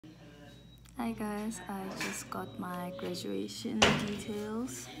Hi guys, I just got my graduation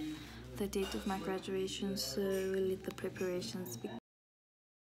details, the date of my graduation, so we'll let the preparations begin.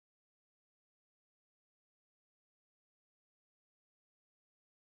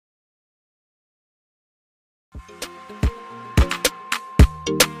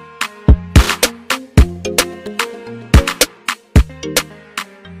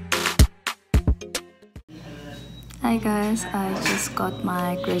 Hi guys, I just got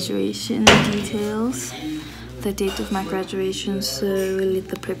my graduation details, the date of my graduation, so we'll let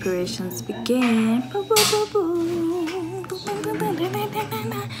the preparations begin.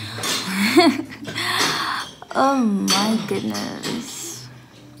 Oh my goodness,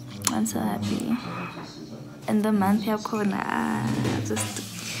 I'm so happy. And the month of corona, just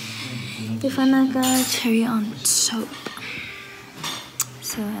if I got cherry on top,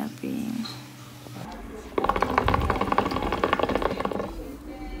 so happy.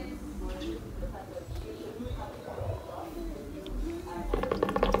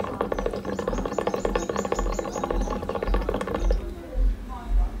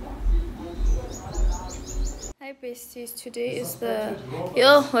 Hi besties, today is the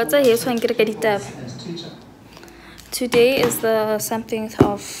Today is the something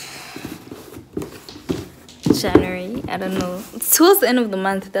of January. I don't know. It's towards the end of the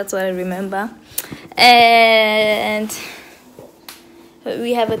month, that's what I remember. And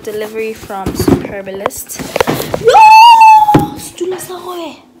we have a delivery from Superbalist.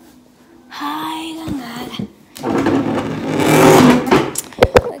 Hi,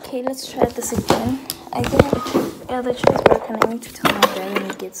 okay, let's try this again. I think the tray is broken. I need to tell my dad when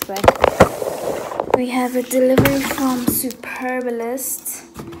he gets back. We have a delivery from Superbalist.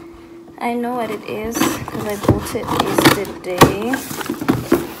 I know what it is because I bought it yesterday.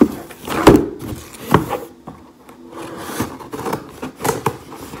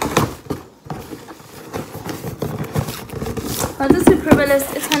 But the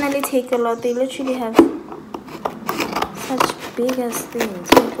Superbalist, it finally take a lot. They literally have such big ass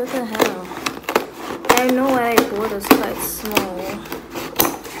things. Like, what the hell? I know what I bought is quite small,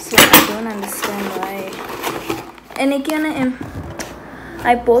 so I don't understand why. And again,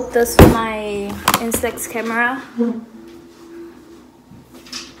 I bought this for my Instax camera.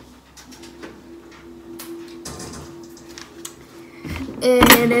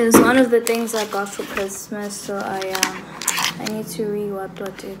 It is one of the things I got for Christmas, so I need to re-what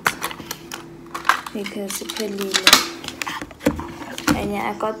it because it could leave it. And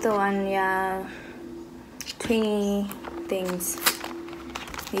yeah, I got the one 20 things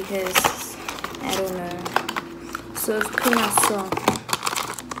because I don't know. So it's pretty much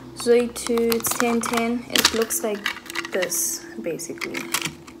Zoe 2, it's 1010. It looks like this basically.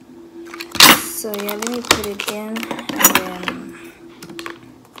 So yeah, let me put it in and then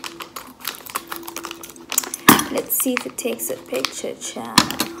let's see if it takes a picture, child.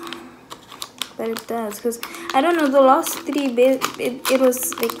 But it does, because I don't know, the last 3 bits it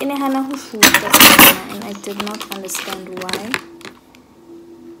was like in a hana and I did not understand why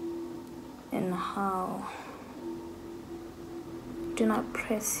and how. Do not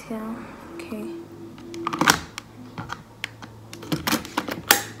press here. Okay.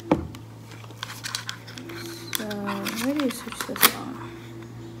 So where do you switch this on?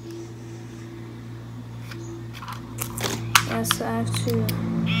 Yeah, so I have to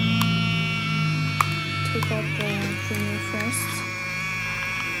take out the thingy first.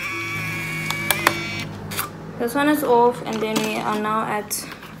 This one is off, and then we are now at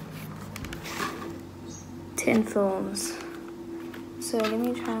 10 films. So let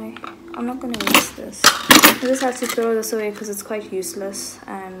me try. I'm not gonna use this. I just have to throw this away because it's quite useless.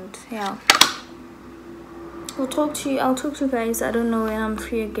 And yeah, I'll talk to you guys. I don't know when I'm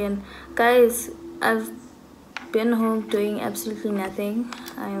free again, guys. I've been home doing absolutely nothing.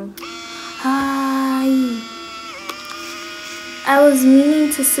 I was meaning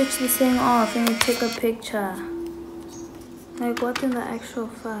to switch this thing off and take a picture. Like, what in the actual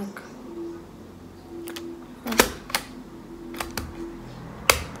fuck?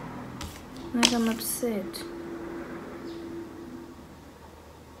 Like, I'm upset.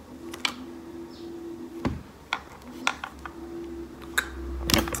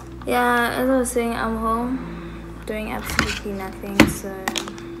 Yeah, as I was saying, I'm home doing absolutely nothing, so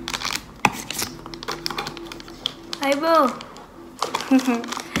hi Bo.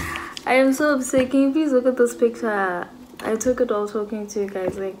 I am so upset. Can you please look at this picture? I took it all talking to you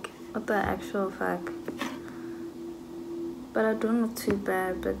guys. Like, what the actual fuck? But I don't look too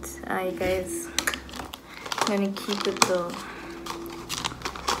bad. But guys, I'm gonna keep it though.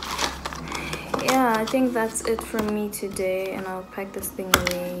 Yeah, I think that's it from me today, and I'll pack this thing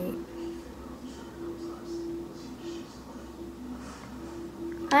away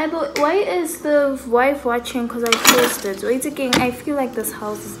Hi, but why is the wife watching? Because I closed it. Wait again. I feel like this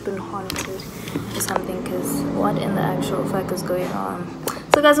house has been haunted or something. Because what in the actual fuck is going on?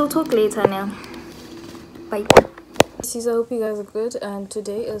 So guys, we'll talk later now. Bye. I hope you guys are good. And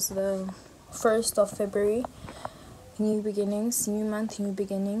today is the 1st of February. New beginnings, new month, new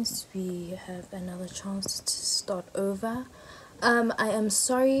beginnings. We have another chance to start over. I am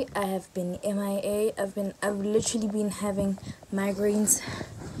sorry I have been MIA. I've literally been having migraines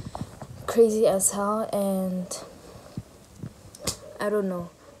crazy as hell, and I don't know.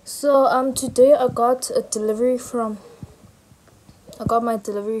 So today I got my delivery from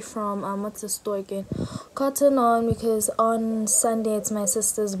what's the store again? Cotton On, because on Sunday it's my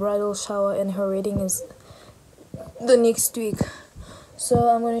sister's bridal shower and her wedding is the next week. So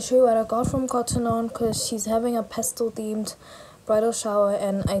I'm going to show you what I got from Cotton On, because she's having a pastel themed bridal shower,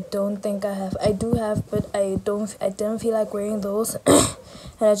 and I don't think I do have, but I didn't feel like wearing those.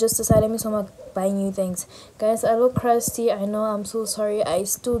 And I just decided me to buy new things. Guys, I look crusty, I know, I'm so sorry. I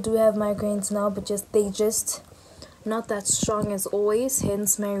still do have migraines now, but they just not that strong as always.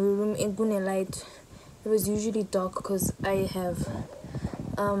 Hence my room in light. It was usually dark because I have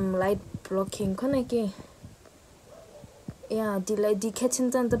light blocking. Yeah, the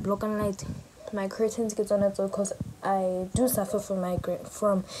curtains and the block and light. My curtains get on it because I do suffer from migraine.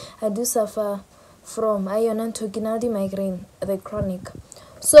 Migraine, the chronic.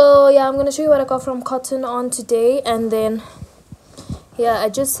 So yeah, I'm gonna show you what I got from Cotton On today, and then yeah, I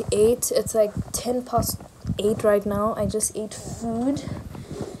just ate. It's like 8:10 right now. I just ate food,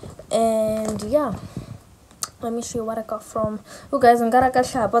 and yeah, let me show you what I got from. Oh guys, I'm gonna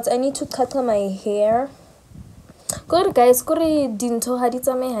but I need to cut my hair. Good guys, currently in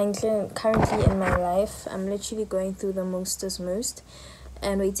my life. I'm literally going through the most.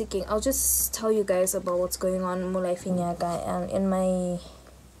 And wait again, I'll just tell you guys about what's going on in my life in my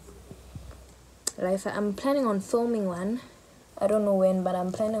life. I'm planning on filming one. I don't know when, but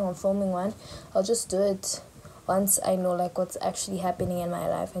I'm planning on filming one. I'll just do it once I know like what's actually happening in my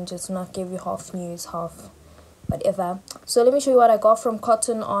life, and just not give you half news, half whatever. So let me show you what I got from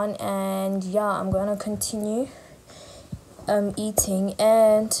Cotton On, and yeah, I'm gonna continue eating,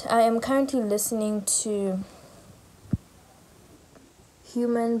 and I am currently listening to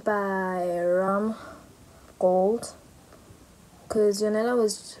Human by Ram Gold, because Yonela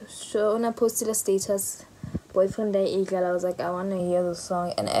was showing, I posted a status boyfriend day eagle. I was like, I want to hear the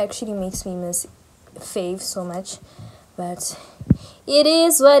song, and it actually makes me miss Fave so much, but it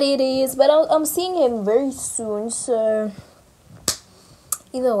is what it is. But I'm seeing him very soon, so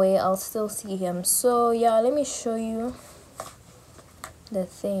either way I'll still see him. So yeah, let me show you the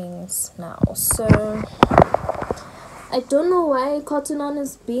things now. So I don't know why Cotton On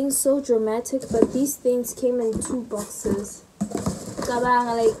is being so dramatic, but these things came in 2 boxes.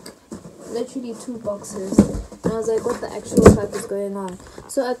 Like literally 2 boxes. And I was like, what the actual fuck is going on?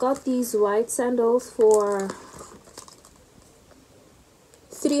 So I got these white sandals for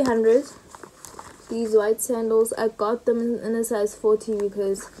 300. These white sandals, I got them in a size 40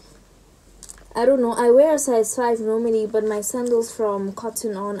 because I don't know, I wear a size 5 normally, but my sandals from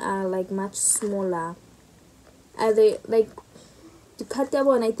Cotton On are like much smaller. Are they like the cut that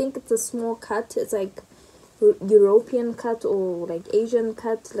one? I think it's a small cut. It's like European cut or like Asian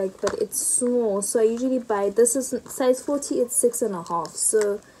cut, like, but it's small. So I usually buy, this is size 40. It's 6.5.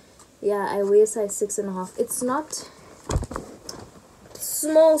 So yeah, I wear size 6.5. It's not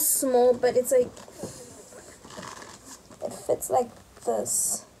small, but it's like it fits like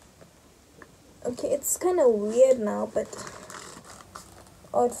this. Okay, it's kind of weird now, but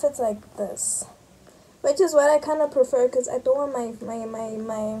oh, it fits like this, which is what I kind of prefer, because I don't want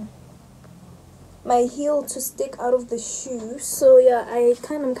my heel to stick out of the shoe. So yeah, I'm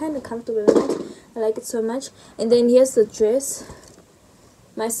kind of comfortable with it. I like it so much. And then here's the dress.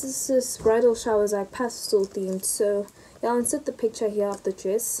 My sister's bridal shower is like pastel themed, so yeah, I'll insert the picture here of the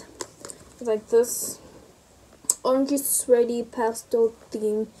dress. It's like this orange sweaty pastel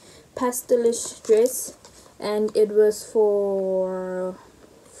theme, pastelish dress, and it was for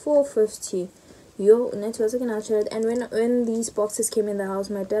 $4.50. And when these boxes came in the house,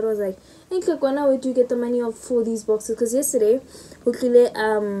 my dad was like, hey, when would you get the money for these boxes? Because yesterday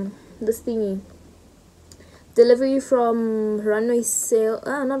this thingy delivery from runway sale,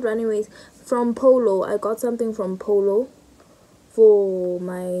 not runways, from Polo. I got something from Polo for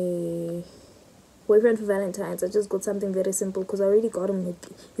my boyfriend for Valentine's. I just got something very simple because I already got him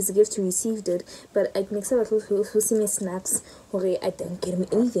his gift. He received it, but it makes it like who see me snaps. Okay, I didn't get him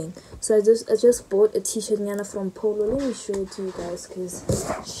anything, so I just bought a t-shirt from Polo. Let me show it to you guys, cause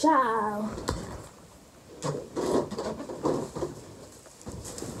ciao.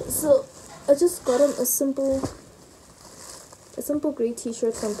 So I just got him a simple gray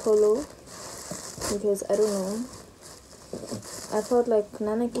t-shirt from Polo because I don't know, I felt like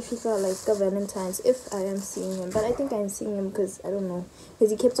Nana Kifika like a Valentine's if I am seeing him, but I think I'm seeing him because I don't know, because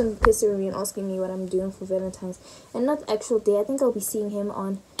he kept on pestering me and asking me what I'm doing for Valentine's, and not actual day. I think I'll be seeing him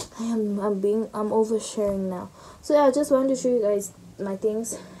on. I'm oversharing now. So yeah, I just wanted to show you guys my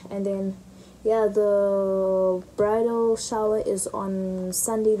things, and then yeah, the bridal shower is on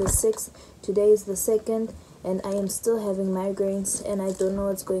Sunday the 6th. Today is the 2nd, and I am still having migraines, and I don't know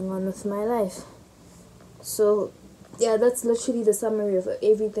what's going on with my life. So yeah, that's literally the summary of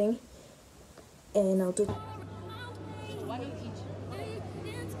everything, and I'll do.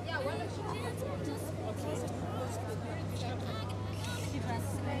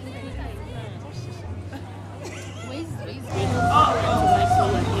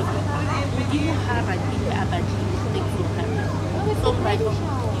 So like you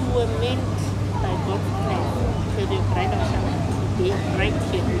were meant by God's plan for the bridal shower today, right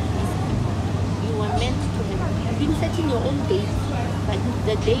here with these people. You were meant to have been setting your own date, but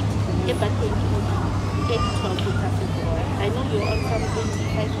the date about 12 with Africa. I know you're on some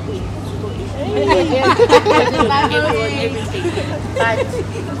 25 days to go everything, but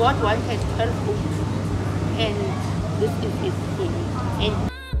God wanted 12 books, and this is it for you. And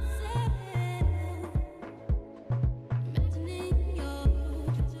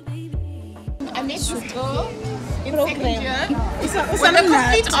I met this girl in second year. We're the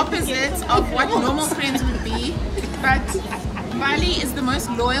complete opposite of what normal friends would be. But Bali is the most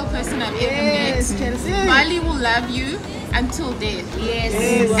loyal person I've ever met. Bali will love you until death. yes.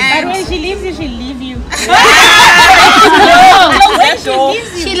 And But when she leaves you, she'll leave you.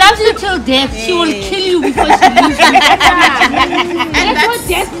 She loves you till death. She will kill you before she leaves you. and that's what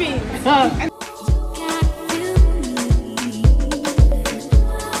death means.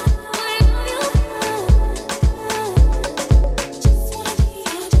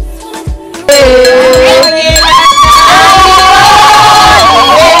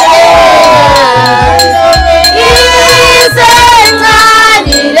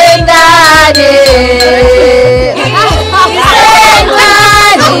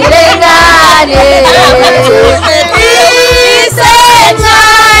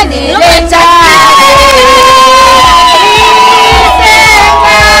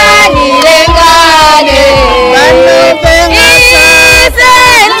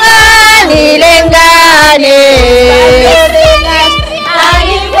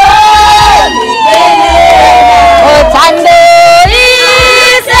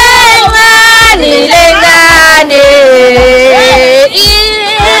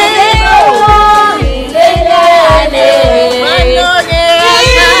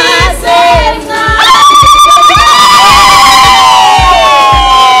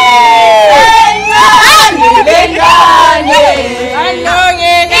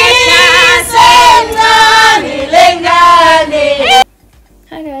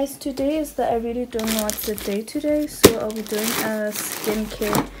 Today is I really don't know what's the day today, so I'll be doing a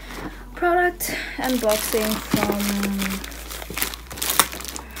skincare product unboxing from,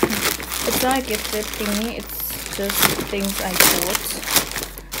 it's not a gifted thingy, it's just things I bought.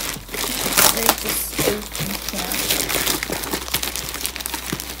 Let's just open here.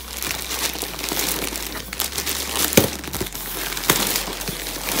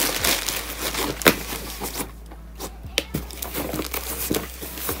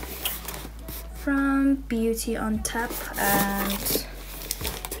 From Beauty on Tap, and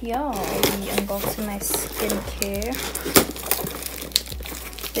yeah, I'll be unboxing my skincare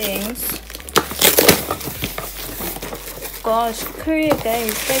things. Gosh, Korea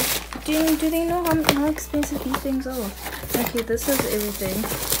guys, like, do they know how expensive these things are? Okay, this is everything,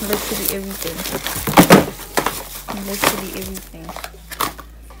 literally everything,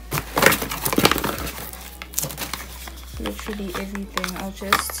 literally everything. I'll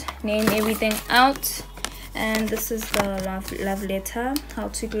just name everything out. And this is the love letter, how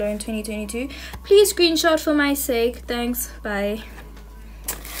to glow in 2022. Please screenshot for my sake, thanks, bye.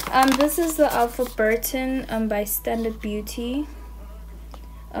 This is the Alpha Burton by Standard Beauty.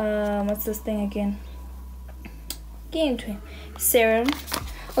 What's this thing again? Serum.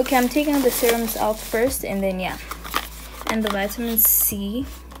 Okay, I'm taking the serums out first, and then yeah, and the vitamin C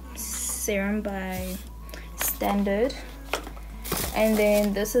serum by Standard. And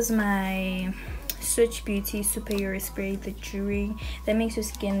then this is my Switch Beauty Superior Spray, the jewelry that makes your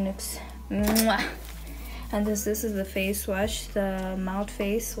skin looks mwah. And this is the face wash, the mild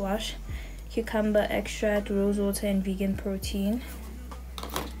face wash, cucumber extract, rose water, and vegan protein.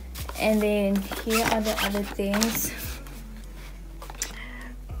 And then here are the other things.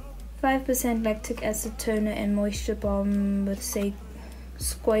 5% lactic acid toner and moisture balm with say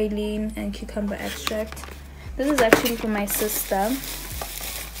squalene and cucumber extract. This is actually for my sister.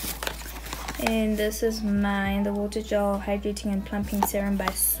 And this is mine, the water gel hydrating and plumping serum by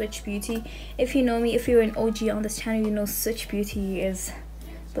Switch Beauty. If you know me, if you're an OG on this channel, you know Switch Beauty is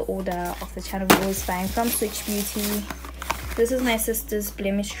the order of the channel we're always buying from Switch Beauty. This is my sister's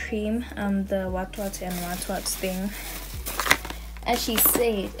blemish cream, the what and what thing. As she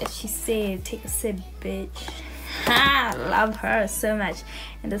said, take a sip, bitch. Ha! Love her so much.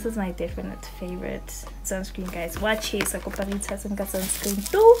 And this is my definite favorite sunscreen, guys. Watch it.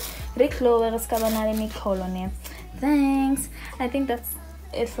 Sunscreen too. Thanks. I think that's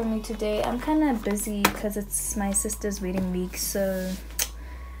it for me today. I'm kind of busy because it's my sister's wedding week, so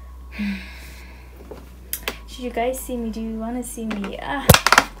should you guys see me? Do you want to see me?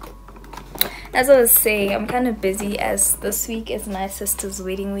 As I was saying, I'm kind of busy as this week is my sister's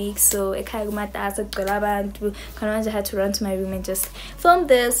wedding week, so I kind of had to run to my room and just film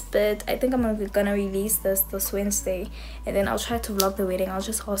this. But I think I'm gonna release this Wednesday, and then I'll try to vlog the wedding. I'll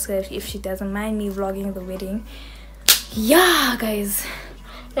just ask her if she doesn't mind me vlogging the wedding. Yeah, guys,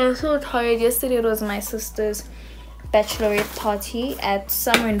 I'm so tired. Yesterday it was my sister's bachelorette party at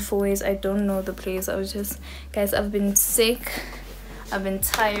somewhere in Fourways. I don't know the place. I was just, guys, I've been sick, I've been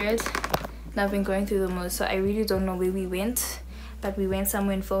tired, and I've been going through the most, so I really don't know where we went, but we went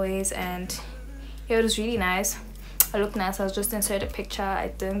somewhere in Fourways, and yeah, it was really nice. I looked nice. I was just insert a picture. I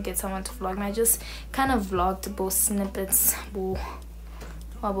didn't get someone to vlog me. I just kind of vlogged both snippets.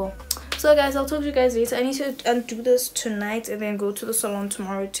 So guys, I'll talk to you guys later. I need to undo this tonight and then go to the salon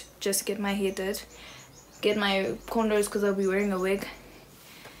tomorrow to just get my hair did, get my cornrows because I'll be wearing a wig,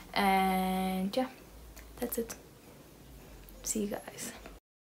 and yeah, that's it. See you guys.